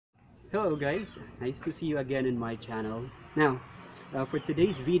Hello guys, nice to see you again in my channel. Now, for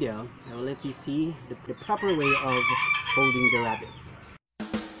today's video, I will let you see the proper way of holding the rabbit.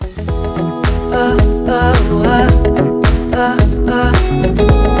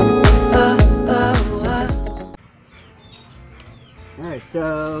 Alright,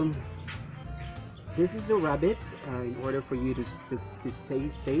 so this is a rabbit. In order for you to stay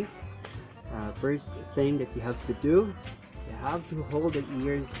safe, first thing that you have to do, you have to hold the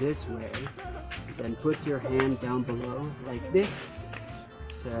ears this way, then put your hand down below like this,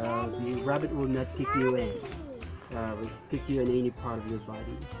 so the rabbit will not kick you in, will kick you in any part of your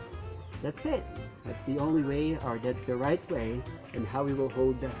body. That's it. That's the only way, or that's the right way, and how we will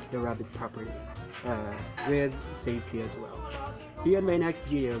hold the rabbit properly, with safety as well. See you in my next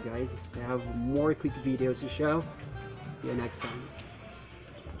video, guys. I have more quick videos to show. See you next time.